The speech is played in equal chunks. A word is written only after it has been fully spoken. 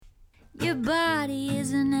Your body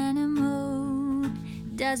is an animal,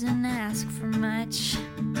 doesn't ask for much.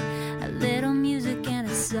 A little music and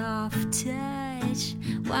a soft touch.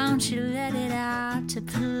 Why don't you let it out to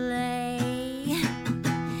play?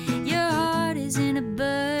 Your heart is in a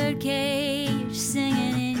birdcage,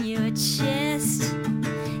 singing in your chest.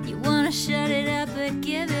 You wanna shut it up, but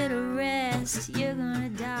give it a rest. You're gonna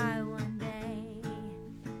die one day.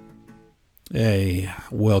 Hey,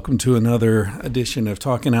 welcome to another edition of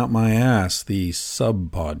Talking Out My Ass, the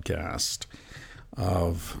sub-podcast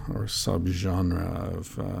of, or subgenre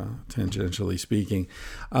of, tangentially speaking.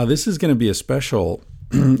 This is going to be a special,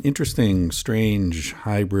 interesting, strange,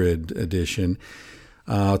 hybrid edition.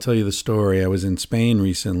 I'll tell you the story. I was in Spain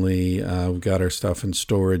recently. We got our stuff in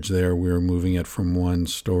storage there. We were moving it from one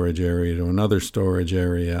storage area to another storage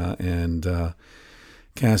area, and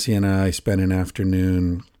Cassie and I spent an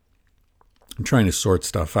afternoon trying to sort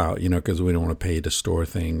stuff out, because we don't want to pay to store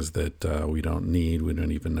things that we don't need. We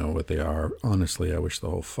don't even know what they are. Honestly, I wish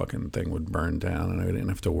the whole fucking thing would burn down and I didn't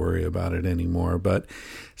have to worry about it anymore. But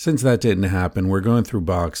since that didn't happen, we're going through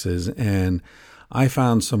boxes, and I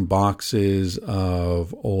found some boxes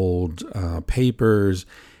of old papers,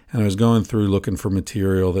 and I was going through looking for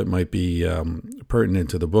material that might be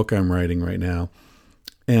pertinent to the book I'm writing right now.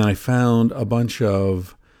 And I found a bunch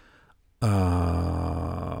of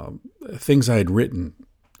things I had written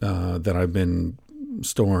that I've been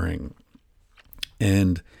storing.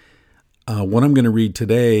 And what I'm going to read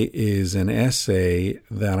today is an essay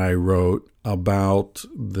that I wrote about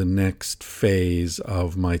the next phase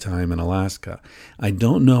of my time in Alaska. I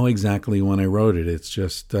don't know exactly when I wrote it. It's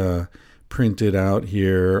just printed out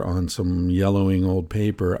here on some yellowing old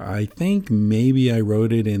paper. I think maybe I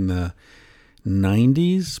wrote it in the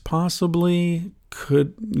 90s, possibly.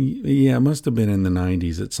 It must have been in the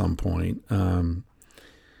 90s at some point.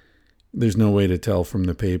 There's no way to tell from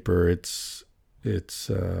the paper. It's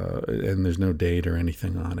and there's no date or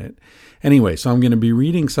anything on it. Anyway, so I'm going to be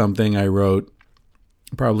reading something I wrote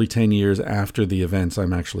probably 10 years after the events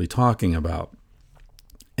I'm actually talking about.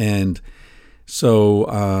 And so,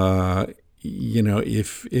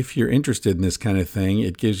 if you're interested in this kind of thing,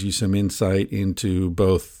 it gives you some insight into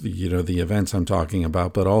both, the events I'm talking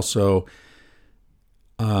about, but also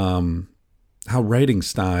how writing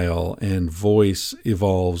style and voice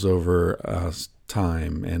evolves over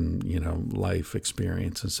time and, life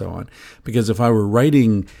experience and so on. Because if I were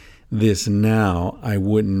writing this now, I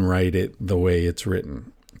wouldn't write it the way it's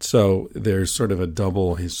written. So there's sort of a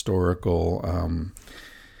double historical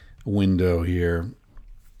window here.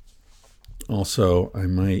 Also, I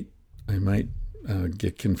might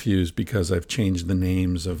get confused because I've changed the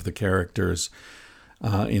names of the characters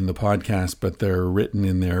in the podcast, but they're written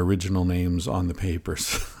in their original names on the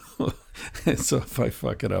papers. So if I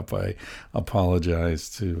fuck it up, I apologize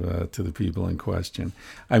to the people in question.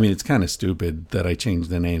 I mean, it's kind of stupid that I changed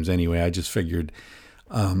the names anyway. I just figured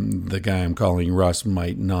the guy I'm calling Russ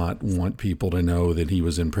might not want people to know that he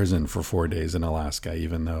was in prison for 4 days in Alaska,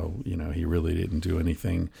 even though, he really didn't do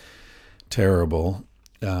anything terrible.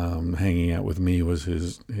 Hanging out with me was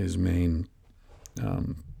his main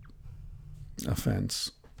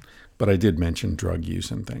offense. But I did mention drug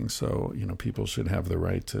use and things, so people should have the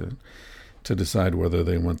right to decide whether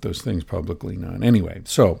they want those things publicly known. Anyway,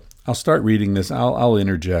 so I'll start reading this. I'll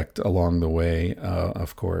interject along the way,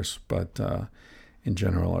 of course, but in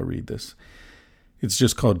general, I'll read this. It's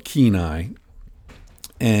just called Kenai,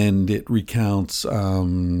 and it recounts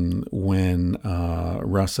when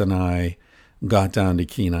Russ and I got down to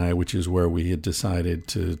Kenai, which is where we had decided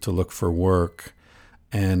to look for work.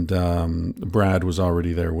 And Brad was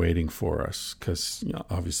already there waiting for us because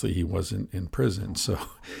obviously he wasn't in prison. So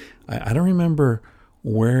I don't remember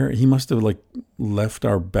where he must have left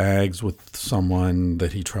our bags with someone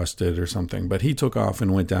that he trusted or something. But he took off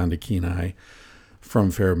and went down to Kenai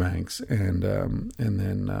from Fairbanks, and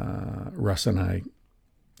then Russ and I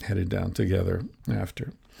headed down together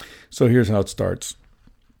after. So here's how it starts.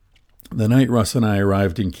 The night Russ and I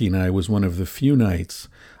arrived in Kenai was one of the few nights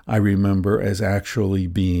I remember as actually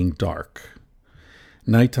being dark.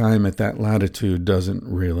 Nighttime at that latitude doesn't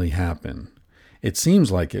really happen. It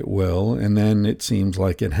seems like it will, and then it seems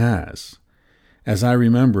like it has. As I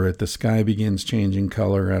remember it, the sky begins changing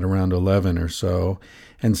color at around 11 or so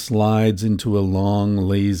and slides into a long,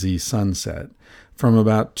 lazy sunset. From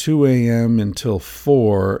about 2 a.m. until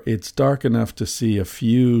 4, it's dark enough to see a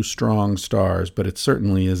few strong stars, but it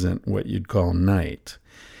certainly isn't what you'd call night.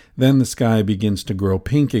 Then the sky begins to grow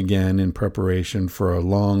pink again in preparation for a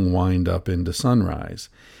long wind-up into sunrise.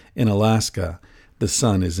 In Alaska, the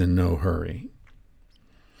sun is in no hurry.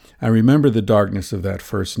 I remember the darkness of that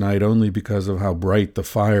first night only because of how bright the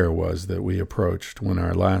fire was that we approached when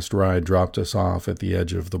our last ride dropped us off at the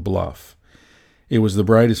edge of the bluff. It was the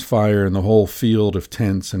brightest fire in the whole field of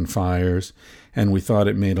tents and fires, and we thought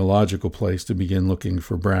it made a logical place to begin looking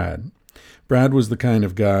for Brad. Brad was the kind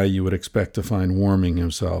of guy you would expect to find warming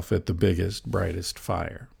himself at the biggest, brightest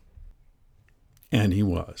fire. And he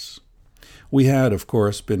was. We had, of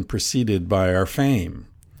course, been preceded by our fame.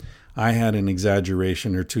 I had an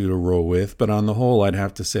exaggeration or two to roll with, but on the whole I'd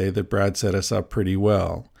have to say that Brad set us up pretty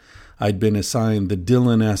well. I'd been assigned the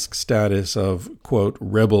Dylan-esque status of, quote,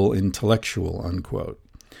 rebel intellectual, unquote.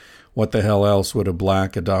 What the hell else would a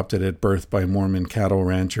black adopted at birth by Mormon cattle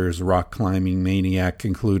ranchers, rock-climbing maniac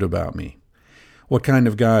conclude about me? What kind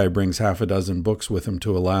of guy brings half a dozen books with him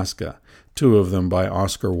to Alaska, 2 of them by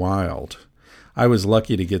Oscar Wilde? I was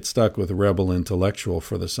lucky to get stuck with rebel intellectual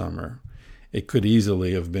for the summer. It could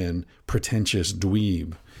easily have been pretentious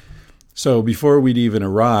dweeb. So before we'd even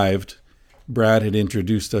arrived, Brad had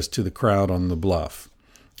introduced us to the crowd on the bluff.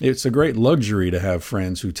 It's a great luxury to have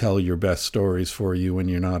friends who tell your best stories for you when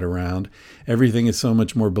you're not around. Everything is so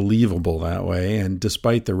much more believable that way, and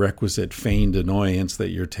despite the requisite feigned annoyance that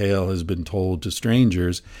your tale has been told to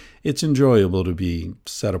strangers, it's enjoyable to be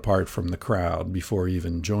set apart from the crowd before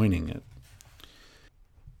even joining it.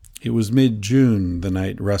 It was mid-June the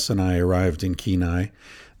night Russ and I arrived in Kenai.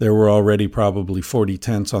 There were already probably 40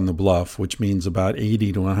 tents on the bluff, which means about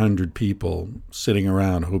 80 to 100 people sitting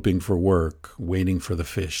around hoping for work, waiting for the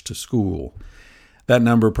fish to school. That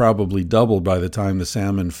number probably doubled by the time the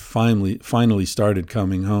salmon finally started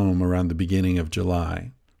coming home around the beginning of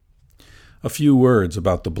July. A few words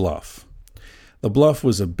about the bluff. The bluff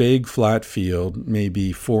was a big, flat field,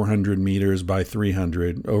 maybe 400 meters by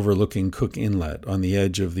 300, overlooking Cook Inlet on the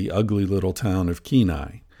edge of the ugly little town of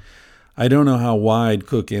Kenai. I don't know how wide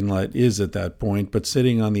Cook Inlet is at that point, but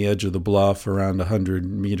sitting on the edge of the bluff around 100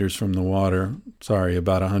 meters from the water,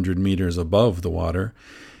 about 100 meters above the water,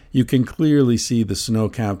 you can clearly see the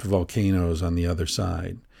snow-capped volcanoes on the other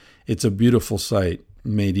side. It's a beautiful sight,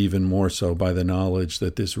 made even more so by the knowledge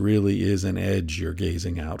that this really is an edge you're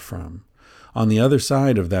gazing out from. On the other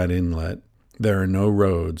side of that inlet, there are no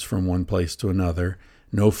roads from one place to another,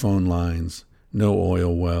 no phone lines, no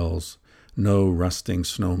oil wells, no rusting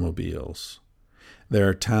snowmobiles. There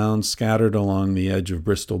are towns scattered along the edge of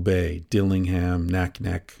Bristol Bay, Dillingham,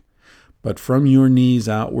 Naknek. But from your knees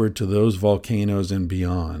outward to those volcanoes and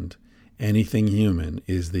beyond, anything human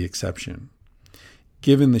is the exception.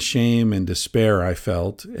 Given the shame and despair I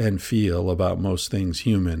felt and feel about most things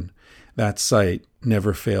human, that sight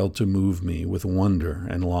never failed to move me with wonder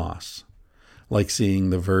and loss, like seeing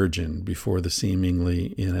the Virgin before the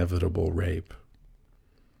seemingly inevitable rape.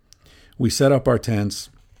 We set up our tents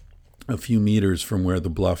a few meters from where the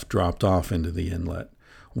bluff dropped off into the inlet.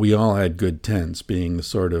 We all had good tents, being the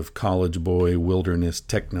sort of college boy wilderness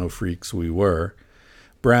techno freaks we were.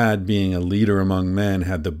 Brad, being a leader among men,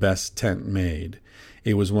 had the best tent made.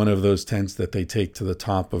 It was one of those tents that they take to the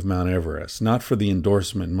top of Mount Everest, not for the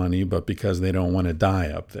endorsement money, but because they don't want to die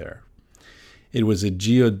up there. It was a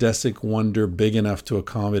geodesic wonder big enough to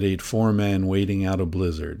accommodate 4 men waiting out a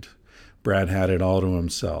blizzard. Brad had it all to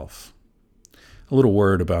himself. A little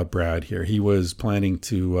word about Brad here. He was planning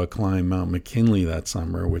to climb Mount McKinley that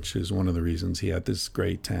summer, which is one of the reasons he had this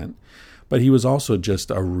great tent. But he was also just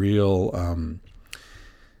a real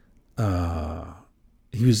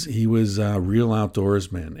he was a real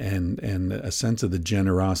outdoorsman and a sense of the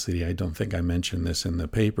generosity. I don't think I mentioned this in the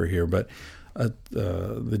paper here, but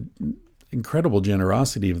the incredible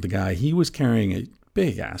generosity of the guy. He was carrying a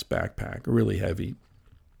big-ass backpack, really heavy,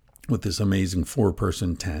 with this amazing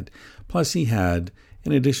 4-person tent. Plus he had,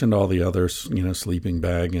 in addition to all the other, sleeping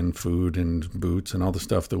bag and food and boots and all the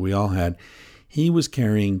stuff that we all had, he was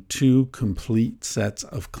carrying 2 complete sets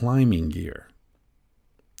of climbing gear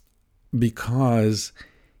because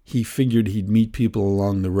he figured he'd meet people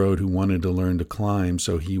along the road who wanted to learn to climb,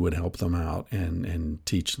 so he would help them out and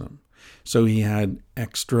teach them. So he had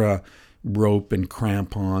extra rope and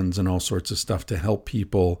crampons and all sorts of stuff to help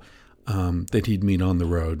people that he'd meet on the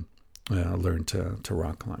road learn to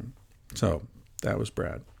rock climb. So that was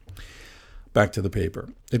Brad. Back to the paper.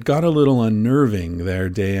 It got a little unnerving there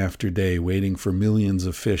day after day, waiting for millions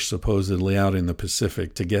of fish supposedly out in the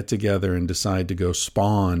Pacific to get together and decide to go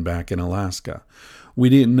spawn back in Alaska. We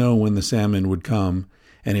didn't know when the salmon would come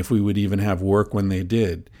and if we would even have work when they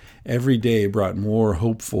did. Every day brought more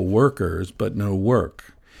hopeful workers, but no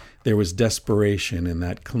work. There was desperation in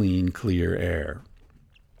that clean, clear air.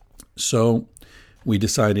 So we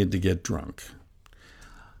decided to get drunk.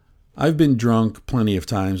 I've been drunk plenty of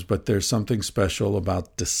times, but there's something special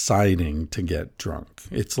about deciding to get drunk.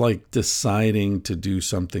 It's like deciding to do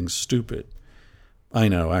something stupid. I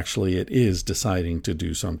know, actually, it is deciding to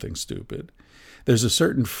do something stupid. There's a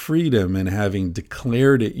certain freedom in having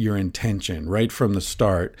declared it your intention right from the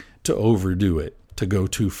start to overdo it, to go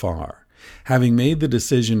too far. Having made the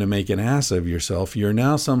decision to make an ass of yourself, you're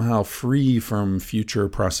now somehow free from future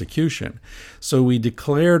prosecution. So we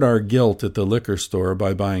declared our guilt at the liquor store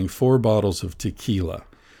by buying 4 bottles of tequila.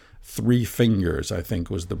 3 Fingers, I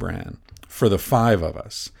think, was the brand, for the 5 of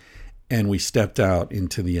us. And we stepped out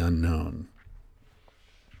into the unknown.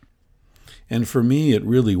 And for me, it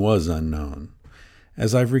really was unknown.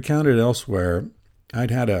 As I've recounted elsewhere,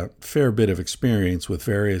 I'd had a fair bit of experience with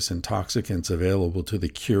various intoxicants available to the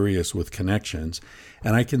curious with connections,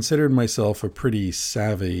 and I considered myself a pretty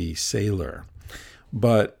savvy sailor.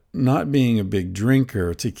 But not being a big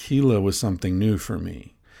drinker, tequila was something new for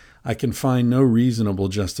me. I can find no reasonable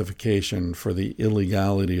justification for the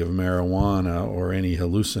illegality of marijuana or any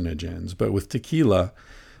hallucinogens, but with tequila,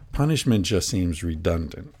 punishment just seems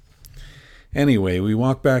redundant. Anyway, we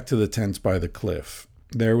walked back to the tents by the cliff.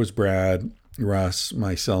 There was Brad, Russ,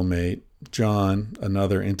 my cellmate, John,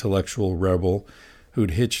 another intellectual rebel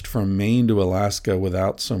who'd hitched from Maine to Alaska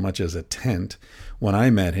without so much as a tent. When I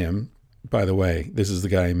met him, by the way, this is the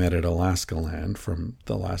guy I met at Alaska Land from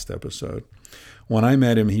the last episode. When I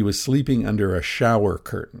met him, he was sleeping under a shower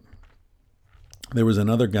curtain. There was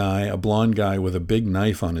another guy, a blonde guy with a big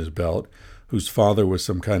knife on his belt, whose father was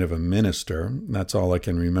some kind of a minister. That's all I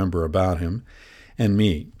can remember about him. And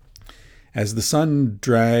me. As the sun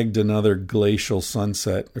dragged another glacial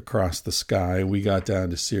sunset across the sky, we got down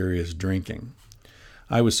to serious drinking.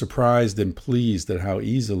 I was surprised and pleased at how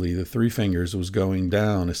easily the 3 Fingers was going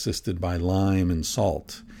down, assisted by lime and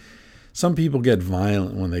salt. Some people get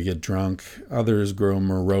violent when they get drunk. Others grow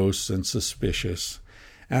morose and suspicious.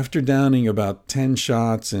 After downing about 10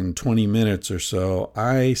 shots in 20 minutes or so,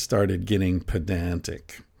 I started getting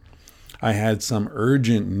pedantic. I had some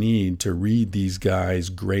urgent need to read these guys'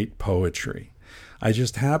 great poetry. I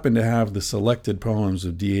just happened to have the selected poems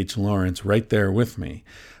of D.H. Lawrence right there with me.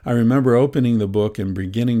 I remember opening the book and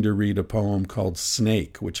beginning to read a poem called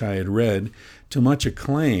Snake, which I had read to much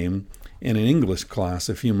acclaim in an English class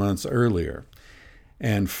a few months earlier,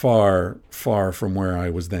 and far, far from where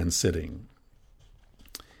I was then sitting.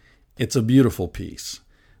 It's a beautiful piece.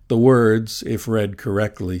 The words, if read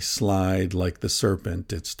correctly, slide like the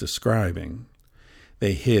serpent it's describing.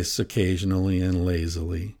 They hiss occasionally and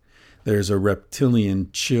lazily. There's a reptilian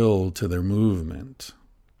chill to their movement.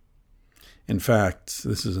 In fact,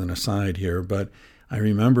 this is an aside here, but I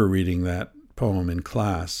remember reading that poem in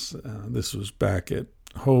class. This was back at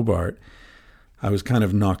Hobart. I was kind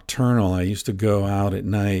of nocturnal. I used to go out at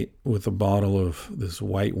night with a bottle of this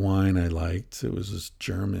white wine I liked. It was this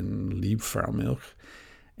German Liebfraumilch.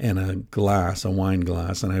 And a wine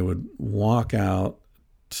glass, and I would walk out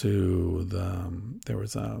to there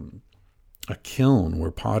was a kiln where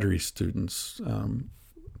pottery students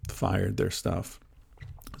fired their stuff.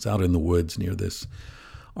 It's out in the woods near this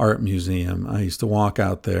art museum. I used to walk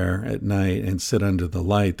out there at night and sit under the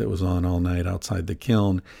light that was on all night outside the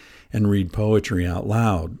kiln and read poetry out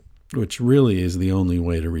loud, which really is the only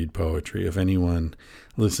way to read poetry. If anyone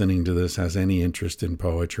listening to this has any interest in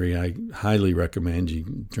poetry, I highly recommend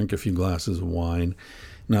you drink a few glasses of wine,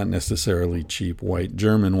 not necessarily cheap white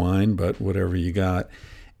German wine, but whatever you got,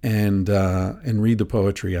 and read the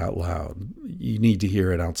poetry out loud. You need to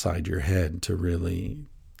hear it outside your head to really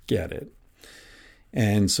get it.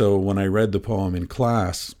 And so when I read the poem in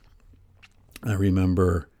class, I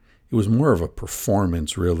remember it was more of a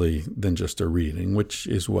performance, really, than just a reading, which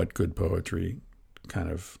is what good poetry kind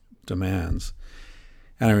of demands.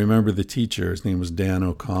 And I remember the teacher, his name was Dan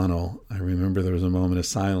O'Connell. I remember there was a moment of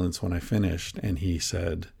silence when I finished, and he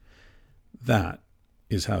said, "That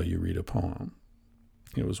is how you read a poem."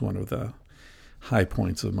 It was one of the high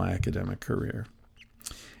points of my academic career.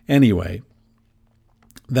 Anyway,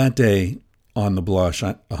 that day on the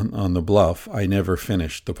bluff, I never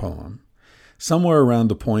finished the poem. Somewhere around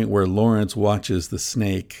the point where Lawrence watches the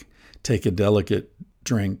snake take a delicate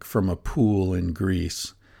drink from a pool in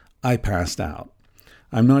Greece, I passed out.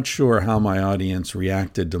 I'm not sure how my audience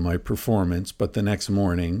reacted to my performance, but the next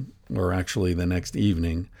morning, or actually the next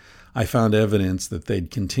evening, I found evidence that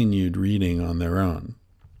they'd continued reading on their own.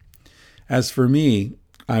 As for me,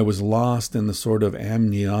 I was lost in the sort of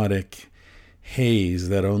amniotic haze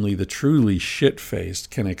that only the truly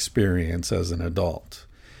shit-faced can experience as an adult.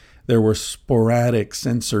 There were sporadic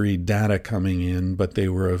sensory data coming in, but they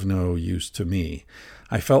were of no use to me.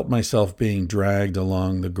 I felt myself being dragged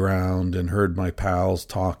along the ground and heard my pals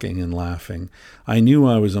talking and laughing. I knew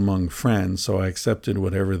I was among friends, so I accepted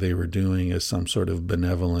whatever they were doing as some sort of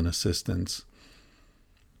benevolent assistance.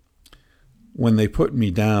 When they put me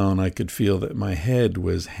down, I could feel that my head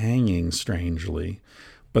was hanging strangely,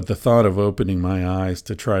 but the thought of opening my eyes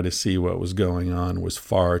to try to see what was going on was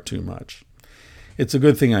far too much. It's a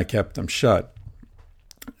good thing I kept them shut.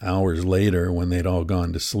 Hours later, when they'd all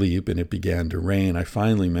gone to sleep and it began to rain, I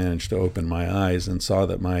finally managed to open my eyes and saw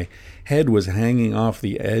that my head was hanging off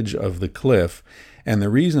the edge of the cliff, and the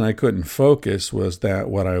reason I couldn't focus was that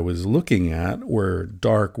what I was looking at were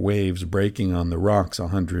dark waves breaking on the rocks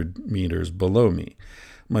 100 meters below me.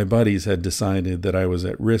 My buddies had decided that I was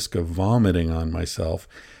at risk of vomiting on myself,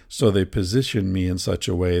 so they positioned me in such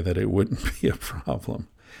a way that it wouldn't be a problem.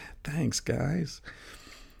 Thanks, guys.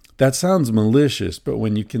 That sounds malicious, but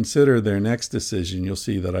when you consider their next decision, you'll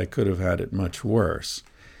see that I could have had it much worse.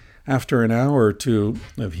 After an hour or two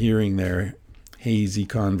of hearing their hazy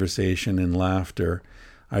conversation and laughter,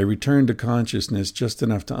 I returned to consciousness just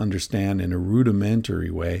enough to understand in a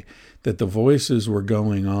rudimentary way that the voices were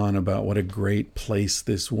going on about what a great place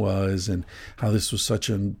this was and how this was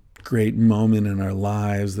such a great moment in our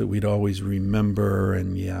lives that we'd always remember,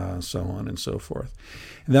 and so on and so forth.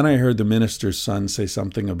 And then I heard the minister's son say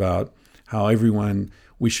something about how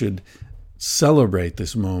we should celebrate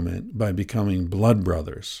this moment by becoming blood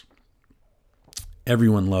brothers.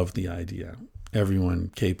 Everyone loved the idea.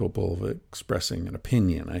 Everyone capable of expressing an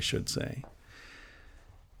opinion, I should say.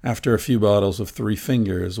 After a few bottles of Three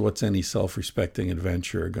Fingers, what's any self-respecting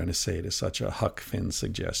adventurer going to say to such a Huck Finn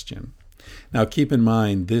suggestion? Now, keep in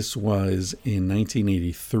mind, this was in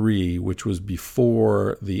 1983, which was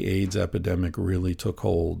before the AIDS epidemic really took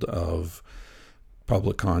hold of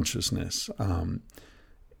public consciousness.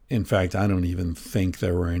 In fact, I don't even think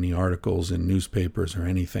there were any articles in newspapers or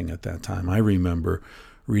anything at that time. I remember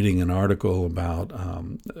reading an article about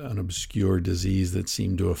an obscure disease that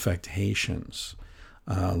seemed to affect Haitians,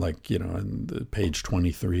 on the page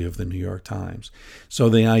 23 of the New York Times. So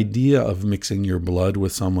the idea of mixing your blood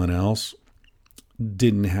with someone else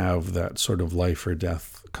didn't have that sort of life or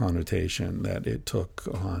death connotation that it took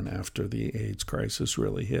on after the AIDS crisis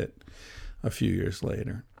really hit a few years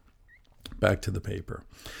later. Back to the paper.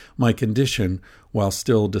 My condition, while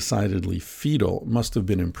still decidedly fetal, must have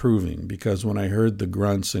been improving, because when I heard the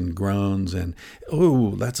grunts and groans and,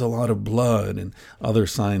 "Oh, that's a lot of blood," and other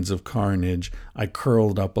signs of carnage, I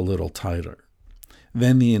curled up a little tighter.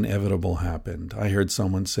 Then the inevitable happened. I heard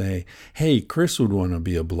someone say, "Hey, Chris would want to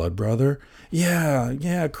be a blood brother."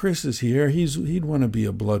 Yeah, Chris is here. He'd want to be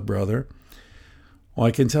a blood brother. Well,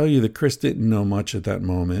 I can tell you that Chris didn't know much at that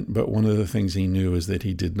moment, but one of the things he knew is that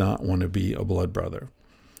he did not want to be a blood brother.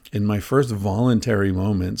 In my first voluntary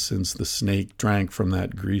moment since the snake drank from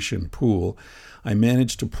that Grecian pool, I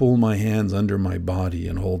managed to pull my hands under my body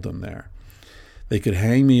and hold them there. They could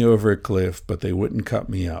hang me over a cliff, but they wouldn't cut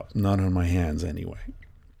me up, not on my hands anyway.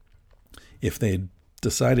 If they'd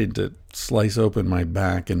decided to slice open my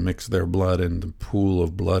back and mix their blood in the pool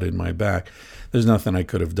of blood in my back, there's nothing I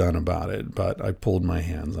could have done about it, but I pulled my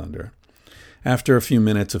hands under. After a few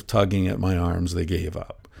minutes of tugging at my arms, they gave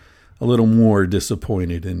up. A little more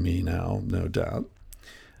disappointed in me now, no doubt.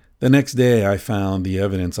 The next day, I found the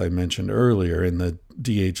evidence I mentioned earlier in the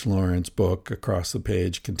D.H. Lawrence book across the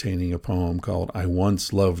page containing a poem called "I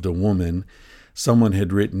Once Loved a Woman." Someone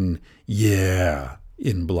had written, "Yeah,"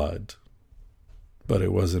 in blood. But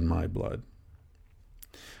it wasn't my blood.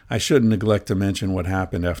 I shouldn't neglect to mention what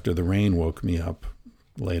happened after the rain woke me up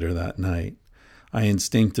later that night. I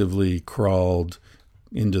instinctively crawled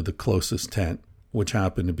into the closest tent, which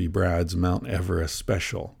happened to be Brad's Mount Everest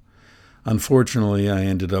special. Unfortunately, I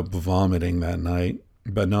ended up vomiting that night,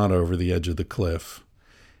 but not over the edge of the cliff.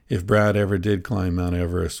 If Brad ever did climb Mount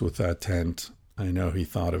Everest with that tent, I know he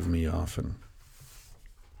thought of me often.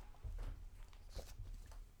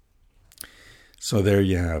 So there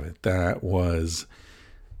you have it. That was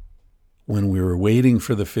when we were waiting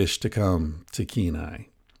for the fish to come to Kenai.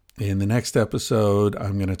 In the next episode,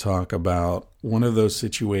 I'm going to talk about one of those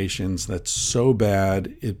situations that's so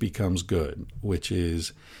bad it becomes good, which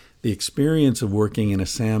is the experience of working in a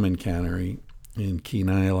salmon cannery in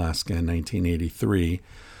Kenai, Alaska in 1983,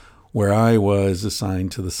 where I was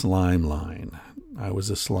assigned to the slime line. I was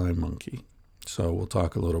a slime monkey. So we'll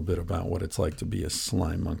talk a little bit about what it's like to be a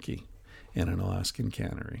slime monkey in an Alaskan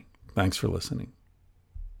cannery. Thanks for listening.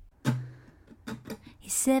 He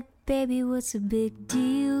said, "Baby, what's a big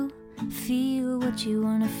deal? Feel what you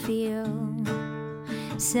want to feel.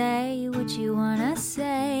 Say what you wanna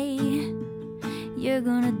say. You're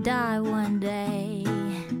gonna die one day.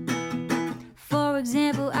 For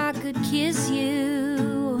example, I could kiss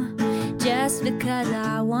you just because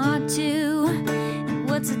I want to. And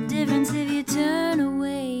what's the difference if you turn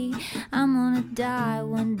away? I'm gonna die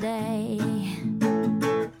one day.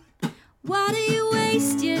 Why do you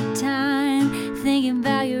waste your time thinking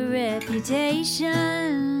about your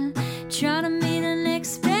reputation? Trying to meet an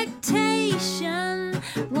expectation,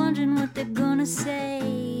 wondering what they're gonna say.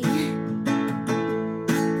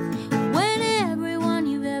 When everyone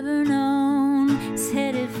you've ever known is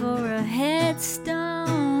headed for a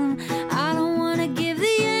headstone. I don't wanna give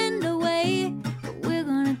the end away, but we're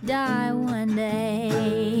gonna die one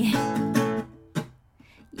day.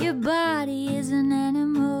 Your body is an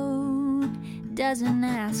animal, doesn't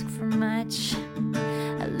ask for much.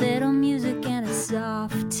 A little music and a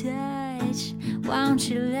soft touch. Why don't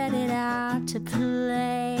you let it out to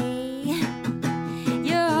play?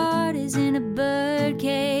 Your heart is in a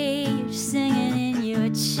birdcage, singing in your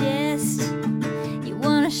chest. You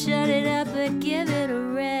wanna shut it up but give it a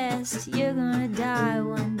rest. You're gonna die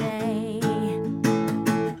one day.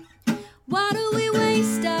 Why do we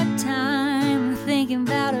waste our time thinking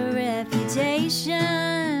about a reputation?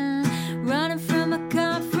 Running from a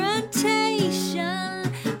confrontation,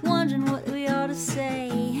 wondering what we ought to say.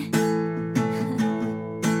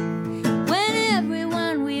 When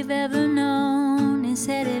everyone we've ever known is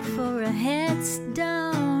headed for a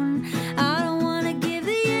headstone. I don't want to give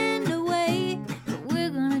the end away, but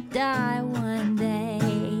we're gonna die one day.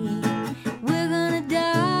 We're gonna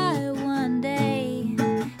die one day.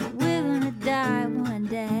 We're gonna die one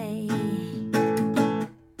day.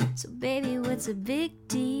 So baby, what's a big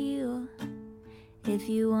deal? If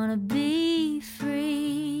you wanna be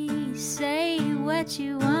free, say what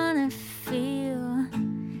you wanna feel.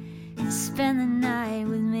 Spend the night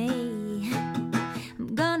with me.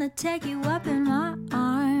 I'm gonna take you up in my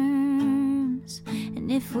arms.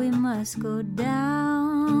 And if we must go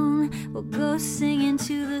down, we'll go singing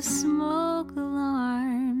to the smoke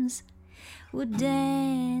alarms. We'll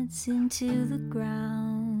dance into the ground.